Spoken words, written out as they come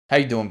How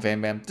you doing, Van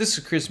Bam? This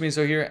is Chris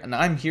Mizo here, and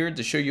I'm here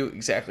to show you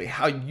exactly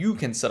how you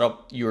can set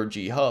up your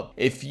G Hub.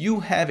 If you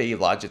have a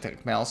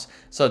Logitech mouse,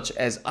 such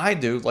as I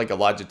do, like a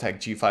Logitech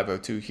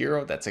G502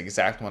 Hero, that's the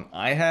exact one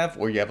I have,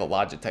 or you have a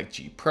Logitech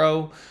G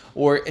Pro,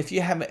 or if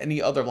you have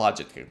any other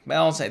Logitech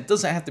mouse, it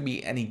doesn't have to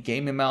be any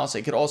gaming mouse,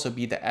 it could also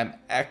be the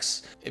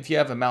MX. If you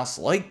have a mouse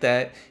like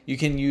that, you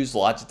can use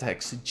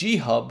Logitech's G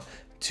Hub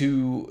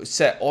to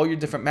set all your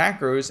different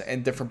macros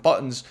and different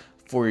buttons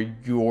for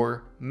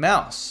your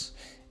mouse.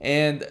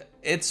 And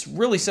it's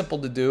really simple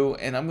to do,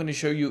 and I'm going to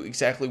show you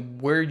exactly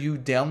where you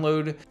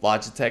download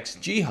Logitech's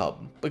G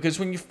Hub, because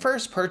when you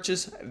first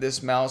purchase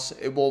this mouse,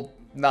 it will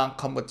not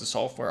come with the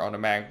software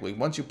automatically.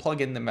 Once you plug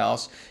in the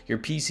mouse, your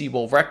PC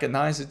will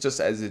recognize it just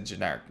as a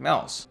generic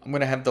mouse. I'm going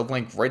to have the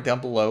link right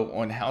down below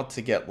on how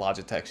to get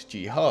Logitech's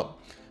G Hub.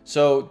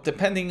 So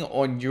depending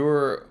on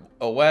your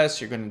OS,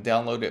 you're going to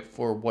download it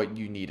for what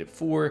you need it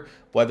for,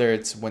 whether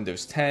it's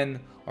Windows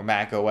 10 or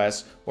Mac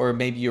OS, or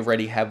maybe you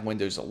already have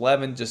Windows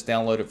 11, just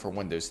download it for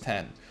Windows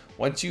 10.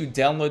 Once you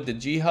download the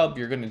G Hub,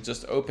 you're going to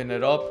just open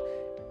it up,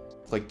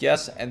 click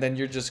yes, and then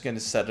you're just going to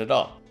set it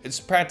up. It's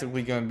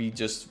practically going to be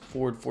just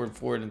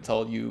forward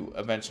until you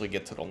eventually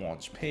get to the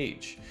launch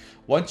page.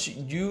 Once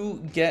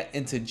you get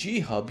into G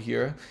Hub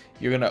here,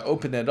 you're going to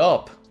open it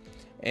up,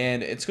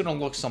 and it's going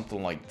to look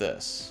something like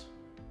this.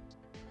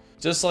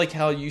 Just like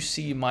how you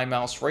see my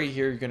mouse right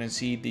here, you're going to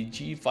see the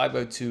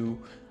G502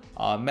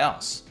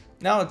 mouse.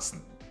 Now it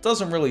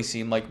doesn't really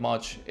seem like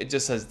much, it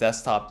just says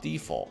desktop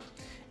default.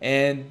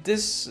 And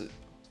this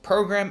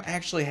program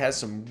actually has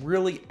some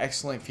really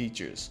excellent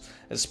features,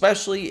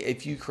 especially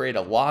if you create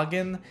a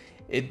login.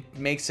 It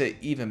makes it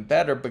even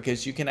better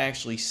because you can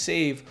actually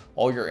save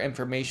all your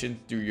information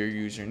through your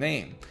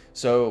username.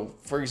 So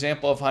for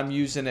example, if I'm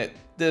using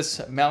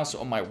this mouse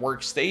on my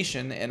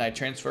workstation and I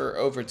transfer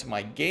over to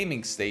my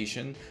gaming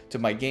station, to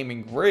my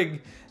gaming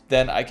rig,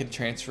 then I can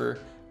transfer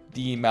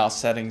the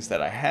mouse settings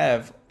that I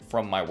have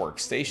from my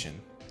workstation.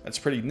 That's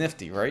pretty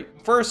nifty, right?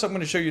 First, I'm going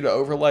to show you the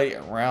overlay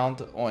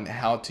around on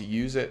how to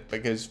use it,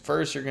 because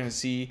first you're going to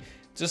see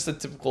just a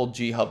typical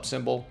G Hub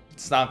symbol.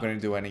 It's not going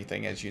to do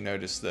anything. As you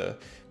notice,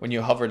 when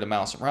you hover the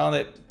mouse around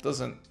it, it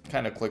doesn't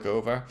kind of click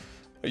over.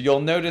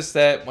 You'll notice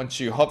that once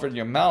you hover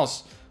your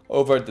mouse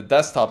over the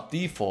desktop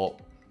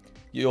default,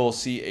 you'll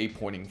see a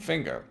pointing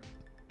finger.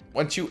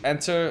 Once you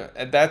enter,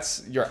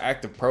 that's your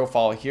active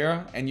profile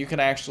here, and you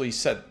can actually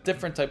set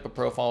different type of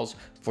profiles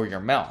for your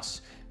mouse.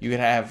 You can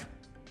have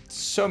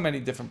so many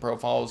different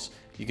profiles.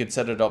 You could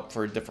set it up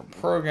for different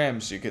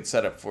programs, you could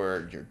set it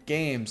for your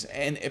games,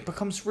 and it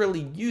becomes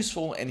really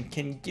useful and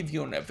can give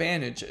you an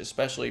advantage,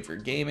 especially if you're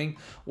gaming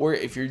or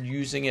if you're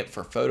using it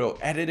for photo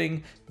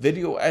editing,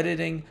 video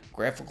editing,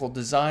 graphical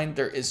design.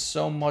 There is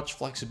so much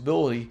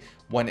flexibility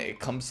when it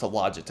comes to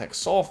Logitech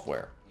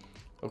software.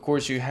 Of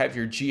course, you have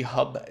your G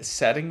Hub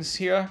settings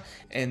here,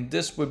 and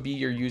this would be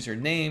your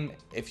username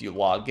if you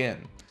log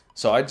in.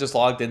 So I just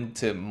logged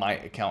into my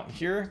account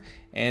here,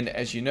 and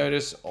as you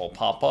notice, it'll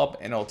pop up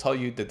and it'll tell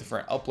you the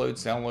different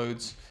uploads,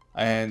 downloads,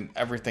 and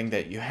everything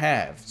that you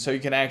have. So you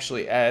can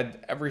actually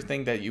add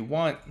everything that you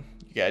want.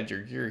 You can add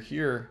your gear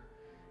here,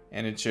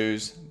 and it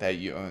shows that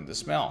you own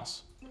this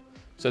mouse.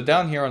 So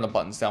down here on the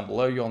buttons down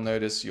below,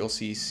 you'll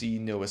see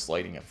newest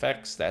lighting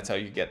effects. That's how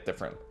you get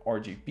different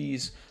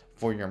RGBs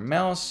for your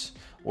mouse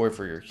or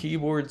for your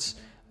keyboards,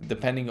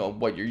 depending on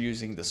what you're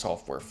using the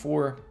software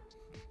for.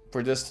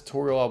 For this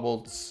tutorial, I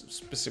will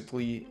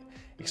specifically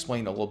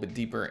explain a little bit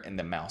deeper in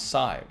the mouse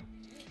side.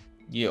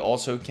 You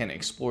also can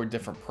explore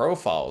different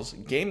profiles,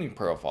 gaming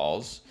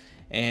profiles,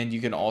 and you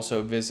can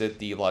also visit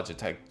the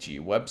Logitech G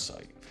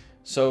website.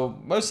 So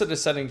most of the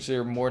settings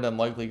you're more than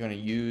likely going to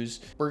use.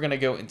 We're going to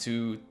go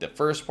into the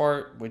first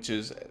part, which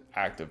is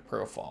active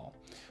profile.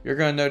 You're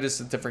going to notice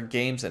the different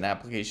games and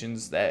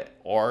applications that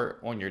are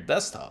on your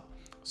desktop.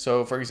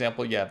 So for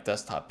example, you have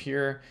desktop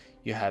here,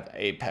 you have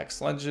Apex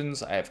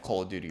Legends, I have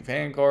Call of Duty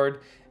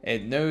Vanguard.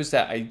 It knows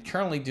that I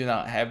currently do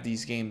not have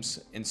these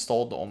games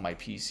installed on my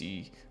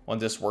PC on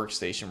this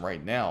workstation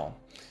right now.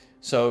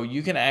 So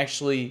you can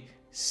actually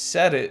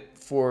set it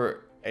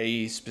for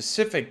a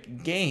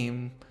specific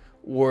game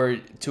or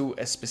to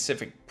a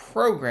specific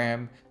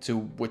program, to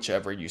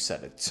whichever you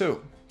set it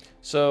to.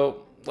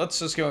 So let's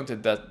just go into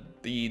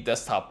the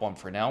desktop one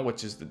for now,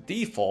 which is the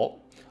default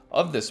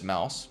of this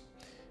mouse.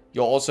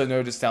 You'll also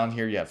notice down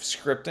here you have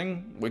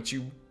scripting, which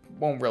you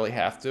won't really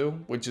have to,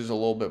 which is a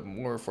little bit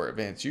more for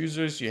advanced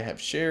users. You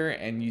have share,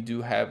 and you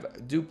do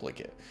have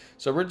duplicate.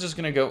 So we're just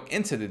going to go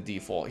into the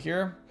default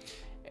here,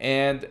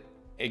 and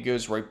it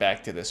goes right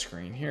back to the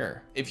screen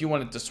here. If you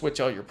wanted to switch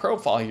out your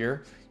profile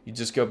here, you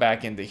just go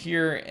back into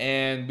here,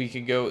 and we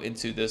can go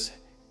into this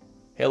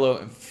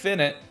Halo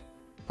Infinite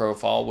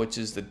profile, which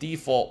is the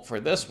default for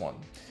this one.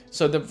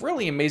 So the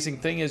really amazing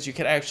thing is you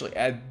can actually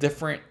add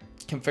different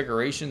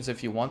configurations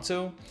if you want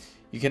to.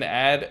 You can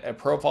add a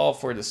profile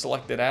for the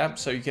selected app,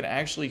 so you can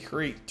actually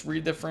create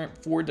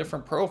 4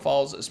 different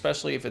profiles,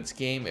 especially if it's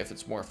game, if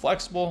it's more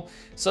flexible,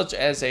 such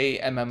as a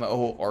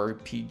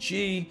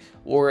MMORPG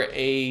or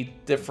a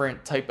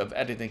different type of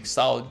editing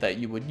style that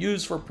you would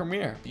use for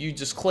Premiere. You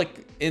just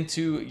click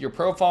into your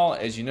profile.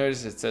 As you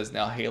notice, it says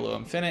now Halo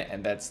Infinite,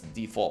 and that's the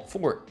default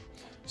for it.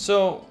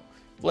 So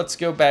let's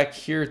go back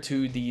here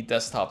to the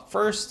desktop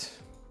first,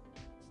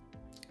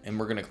 and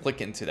we're going to click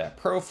into that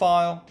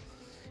profile.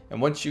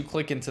 And once you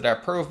click into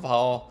that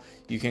profile,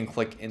 you can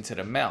click into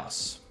the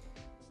mouse.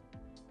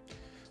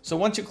 So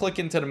once you click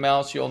into the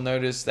mouse, you'll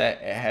notice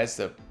that it has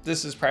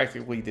this is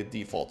practically the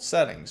default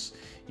settings.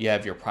 You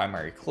have your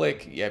primary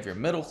click, you have your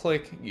middle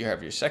click, you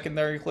have your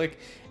secondary click,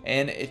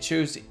 and it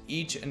shows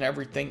each and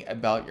everything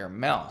about your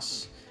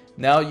mouse.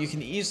 Now you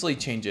can easily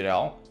change it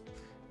out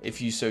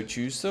if you so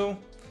choose to.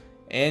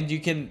 And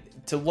you can,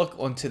 to look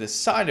onto the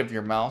side of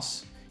your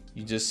mouse,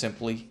 you just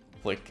simply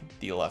click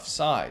the left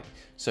side.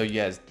 So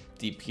you have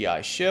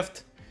DPI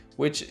shift,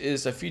 which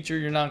is a feature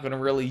you're not going to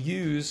really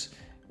use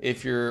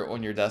if you're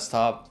on your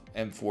desktop,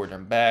 and forward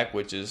and back,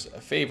 which is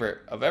a favorite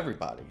of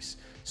everybody's.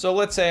 So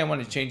let's say I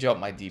want to change out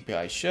my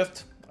DPI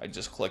shift. I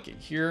just click it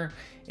here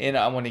and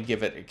I want to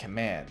give it a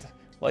command.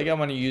 Like I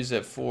want to use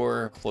it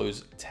for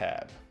close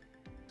tab.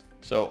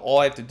 So all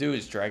I have to do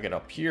is drag it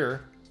up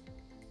here.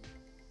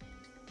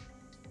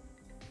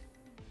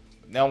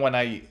 Now when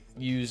I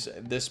use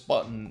this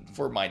button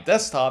for my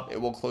desktop,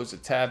 it will close a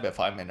tab if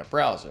I'm in a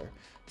browser,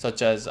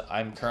 such as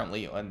I'm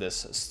currently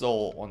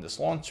still on this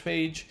launch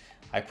page.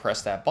 I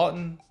press that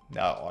button,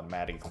 now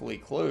automatically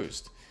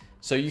closed.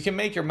 So you can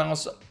make your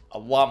mouse a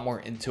lot more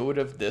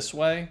intuitive this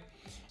way.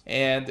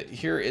 And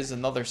here is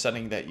another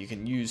setting that you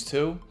can use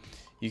too.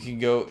 You can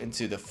go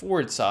into the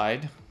forward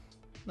side.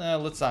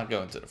 Let's not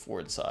go into the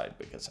forward side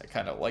because I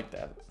kind of like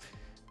that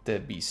to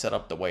be set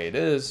up the way it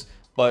is.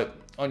 But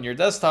on your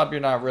desktop,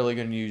 you're not really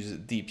going to use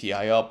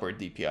DPI up or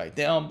DPI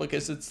down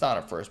because it's not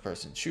a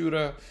first-person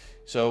shooter.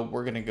 So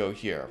we're going to go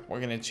here.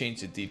 We're going to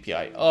change the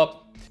DPI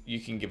up. You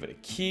can give it a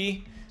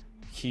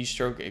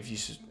keystroke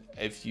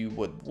if you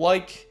would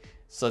like,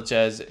 such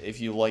as if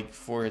you like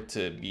for it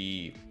to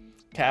be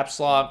caps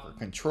lock or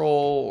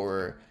control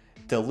or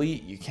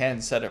delete, you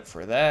can set it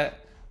for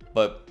that,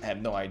 but I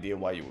have no idea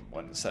why you would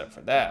want to set it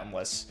for that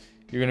unless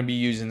you're going to be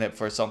using it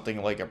for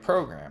something like a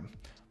program.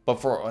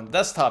 But for on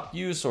desktop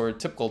use or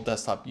typical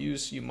desktop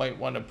use, you might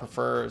want to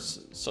prefer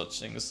such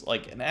things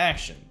like an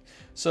action.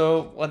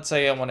 So let's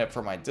say I want it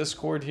for my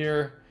Discord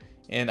here,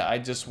 and I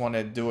just want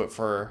to do it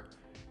for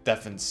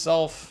def and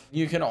self.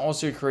 You can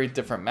also create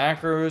different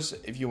macros.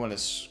 If you want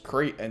to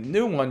create a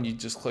new one, you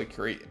just click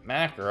create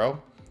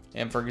macro.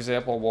 And for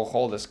example, we'll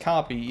call this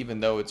copy, even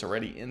though it's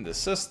already in the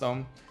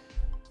system.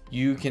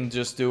 You can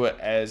just do it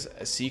as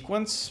a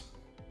sequence.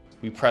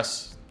 We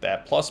press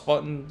that plus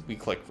button, we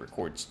click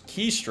record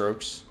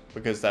keystrokes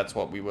because that's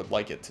what we would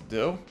like it to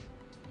do.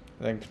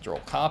 Then control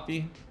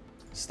copy,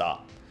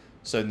 stop.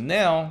 So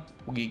now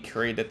we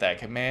created that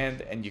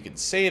command and you can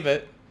save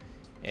it,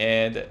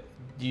 and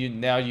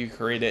now you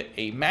created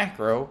a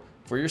macro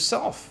for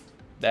yourself.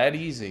 That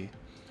easy.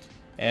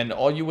 And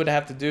all you would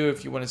have to do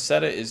if you want to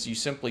set it is you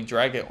simply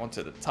drag it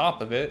onto the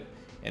top of it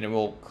and it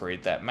will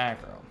create that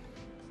macro.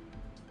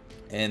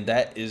 And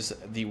that is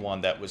the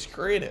one that was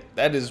created.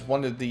 That is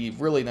one of the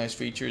really nice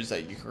features,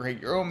 that you can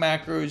create your own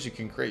macros, you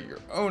can create your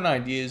own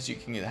ideas, you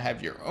can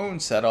have your own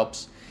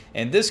setups,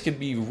 and this could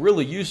be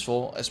really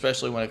useful,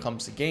 especially when it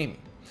comes to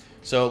gaming.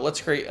 So let's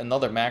create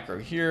another macro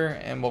here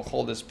and we'll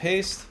call this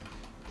paste.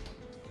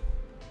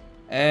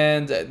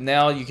 And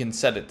now you can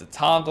set it to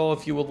toggle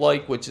if you would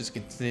like, which is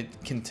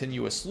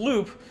continuous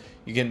loop.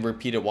 You can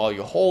repeat it while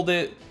you hold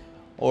it,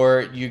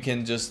 or you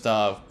can just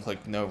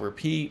click no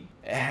repeat.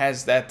 It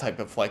has that type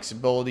of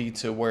flexibility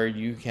to where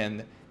you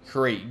can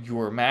create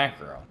your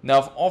macro. Now,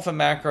 if off a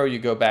macro, you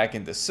go back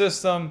into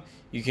system,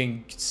 you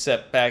can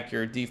set back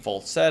your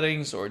default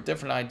settings or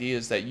different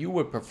ideas that you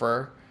would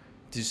prefer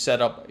to set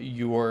up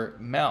your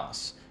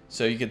mouse.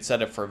 So you can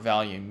set it for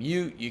volume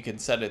mute, you can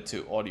set it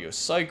to audio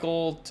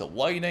cycle, to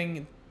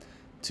lighting,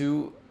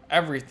 to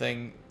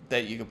everything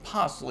that you could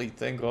possibly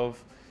think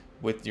of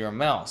with your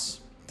mouse.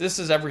 This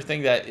is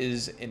everything that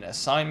is in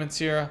assignments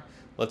here.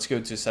 Let's go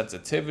to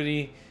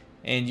sensitivity,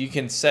 and you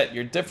can set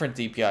your different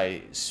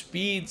DPI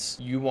speeds.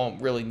 You won't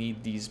really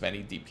need these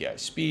many DPI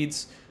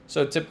speeds.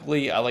 So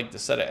typically I like to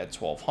set it at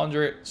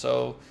 1200.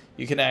 So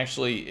you can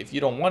actually, if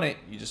you don't want it,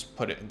 you just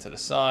put it into the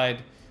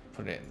side,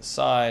 put it in the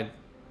side,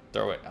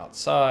 throw it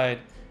outside,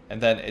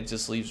 and then it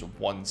just leaves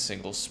one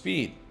single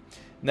speed.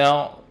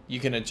 Now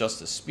you can adjust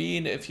the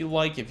speed if you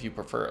like, if you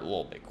prefer it a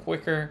little bit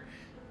quicker,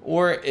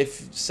 or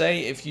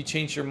if you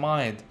change your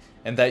mind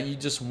and that you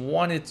just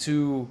wanted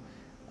to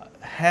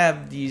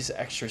have these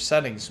extra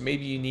settings,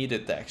 maybe you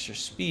needed the extra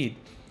speed,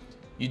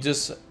 you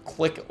just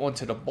click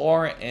onto the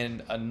bar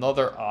and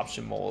another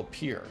option will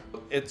appear.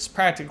 It's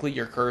practically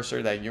your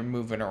cursor that you're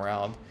moving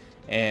around,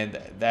 and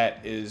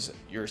that is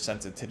your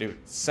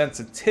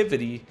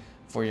sensitivity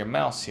for your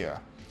mouse here.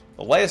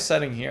 The last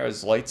setting here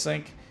is light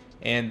sync,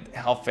 and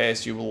how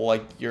fast you would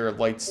like your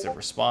lights to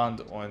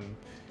respond on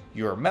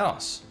your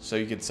mouse. So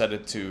you can set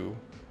it to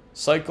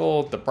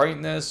cycle, the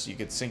brightness, you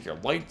could sync your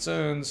light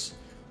zones.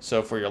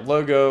 So for your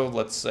logo,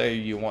 let's say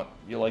you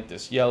like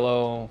this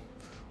yellowish,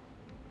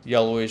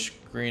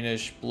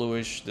 greenish,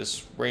 bluish,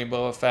 this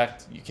rainbow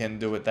effect, you can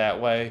do it that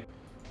way.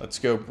 Let's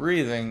go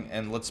breathing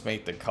and let's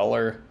make the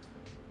color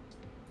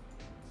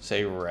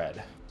say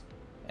red.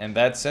 And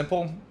that's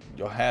simple,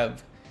 you'll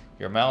have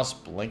your mouse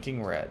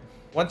blinking red.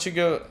 Once you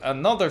go,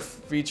 another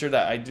feature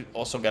that I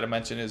also got to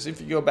mention is if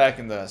you go back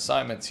in the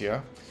assignments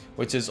here,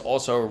 which is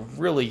also a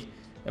really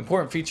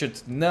important feature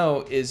to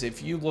know, is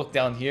if you look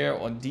down here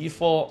on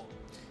default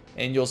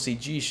and you'll see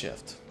G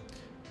Shift.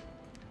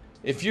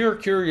 If you're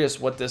curious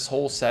what this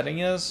whole setting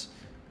is,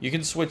 you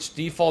can switch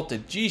default to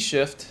G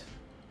Shift,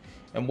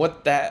 and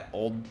what that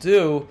will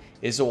do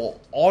is it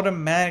will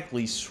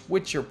automatically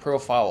switch your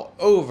profile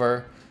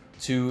over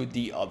to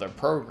the other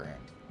program.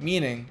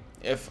 Meaning,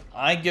 if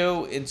I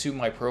go into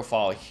my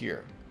profile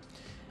here,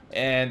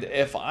 and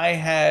if I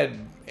had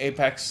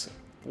Apex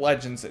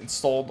Legends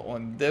installed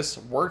on this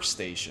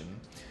workstation,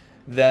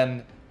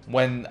 then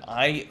when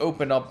I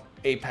open up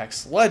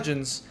Apex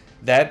Legends,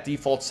 that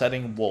default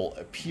setting will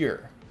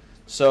appear.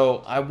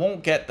 So I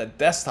won't get the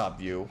desktop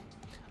view,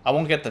 I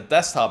won't get the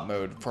desktop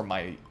mode for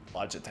my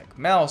Logitech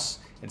mouse.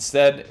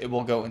 Instead, it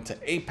will go into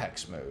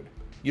Apex mode.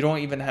 You don't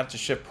even have to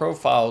shift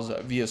profiles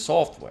via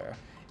software.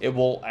 It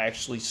will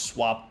actually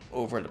swap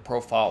over the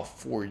profile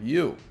for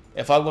you.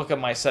 If I look at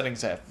my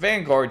settings at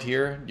Vanguard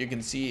here, you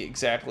can see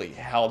exactly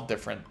how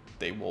different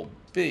they will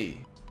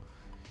be.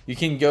 You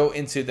can go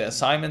into the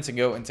assignments and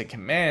go into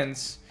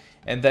commands,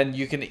 and then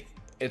you can,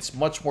 it's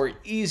much more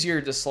easier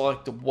to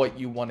select what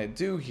you want to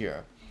do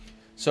here.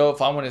 So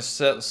if I want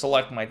to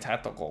select my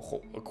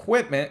tactical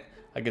equipment,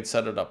 I could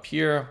set it up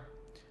here.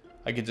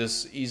 I could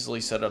just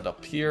easily set it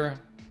up here,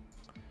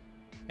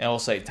 and it'll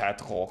say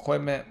tactical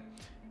equipment.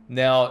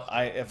 Now,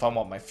 if I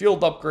want my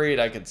field upgrade,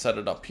 I could set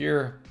it up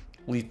here,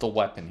 lethal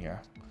weapon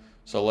here.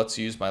 So let's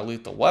use my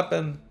lethal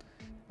weapon,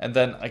 and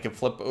then I can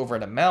flip over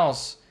the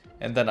mouse,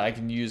 and then I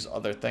can use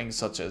other things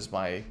such as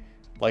I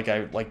like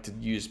to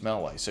use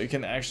melee. So you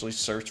can actually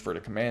search for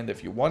the command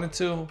if you wanted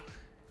to,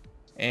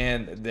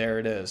 and there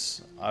it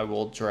is. I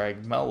will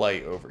drag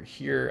melee over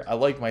here. I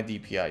like my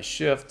DPI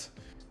shift,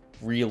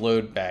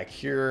 reload back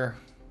here,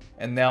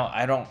 and now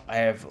I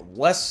have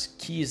less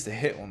keys to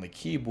hit on the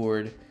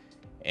keyboard,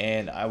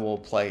 and I will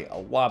play a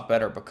lot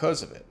better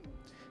because of it.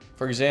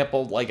 For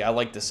example, I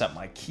like to set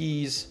my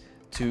keys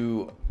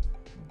to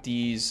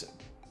these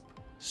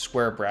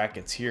square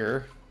brackets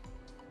here.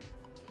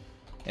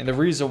 And the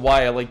reason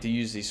why I like to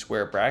use these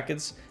square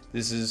brackets,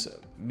 this is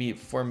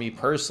for me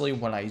personally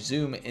when I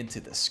zoom into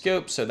the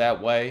scope, so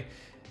that way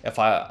if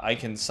I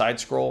can side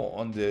scroll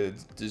on the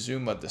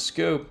zoom of the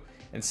scope,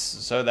 and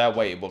so that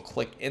way it will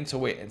click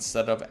into it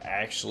instead of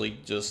actually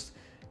just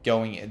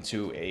going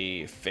into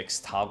a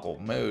fixed toggle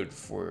mode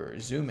for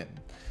zooming.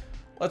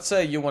 Let's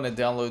say you want to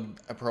download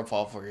a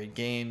profile for your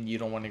game, you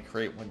don't want to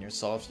create one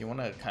yourself, you want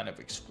to kind of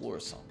explore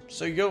some.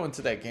 So you go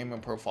into that gaming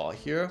profile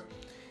here,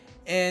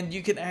 and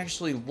you can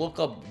actually look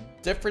up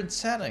different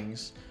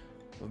settings,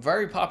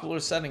 very popular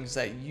settings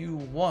that you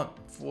want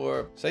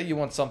for, say you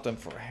want something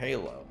for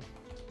Halo.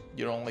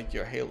 You don't like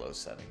your Halo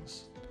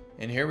settings.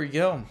 And here we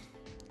go,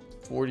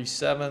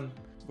 47.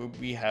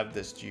 We have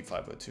this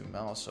G502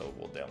 mouse, so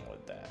we'll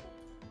download that.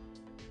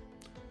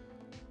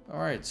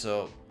 Alright,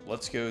 so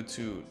let's go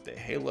to the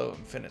Halo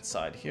Infinite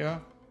side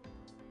here.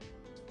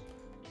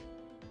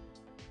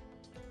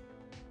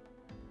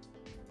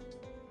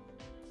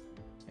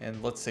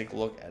 And let's take a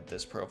look at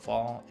this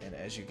profile, and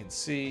as you can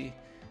see,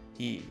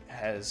 he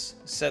has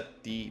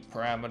set the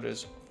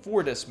parameters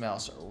for this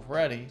mouse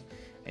already,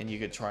 and you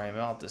could try him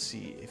out to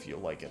see if you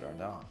like it or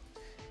not.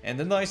 And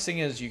the nice thing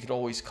is you could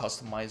always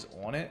customize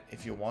on it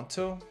if you want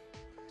to,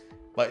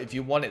 but if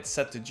you want it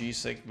set to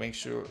G-Sync, make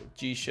sure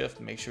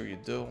G-Shift, make sure you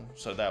do,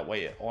 so that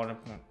way it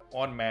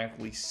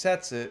automatically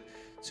sets it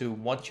to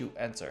once you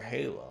enter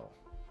Halo.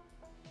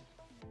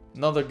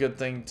 Another good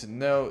thing to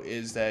know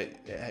is that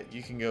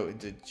you can go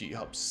into G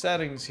Hub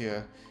settings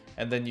here,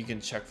 and then you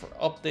can check for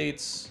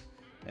updates,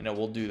 and it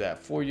will do that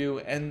for you.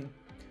 And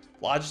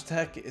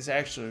Logitech is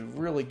actually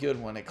really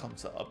good when it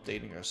comes to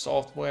updating your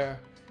software,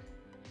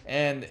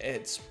 and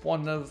it's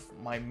one of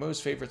my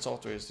most favorite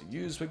softwares to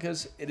use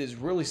because it is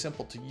really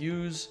simple to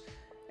use,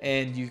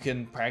 and you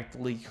can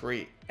practically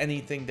create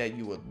anything that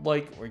you would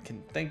like or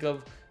can think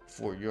of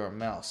for your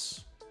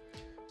mouse.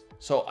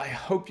 So I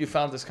hope you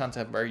found this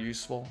content very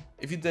useful.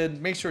 If you did,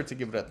 make sure to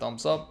give it a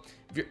thumbs up.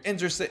 If you're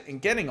interested in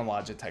getting a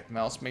Logitech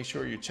mouse, make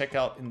sure you check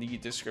out in the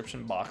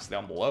description box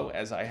down below,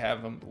 as I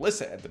have them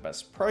listed at the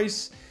best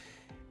price.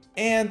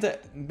 And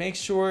make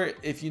sure,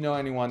 if you know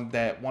anyone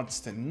that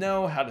wants to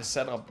know how to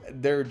set up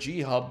their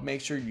G Hub,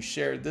 make sure you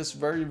share this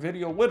very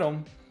video with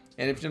them.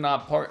 And if you're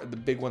not part of the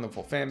Big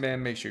Wonderful Fan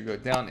Band, make sure you go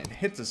down and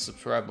hit the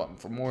subscribe button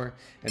for more.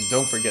 And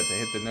don't forget to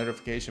hit the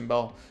notification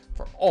bell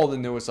for all the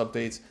newest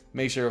updates.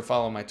 Make sure to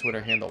follow my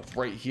Twitter handle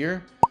right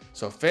here.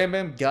 So Fan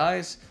Band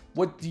guys,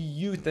 what do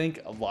you think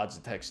of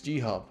Logitech's G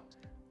Hub?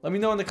 Let me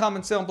know in the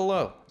comments down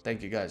below.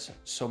 Thank you guys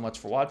so much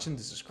for watching.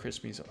 This is Chris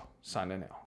Mizo signing out.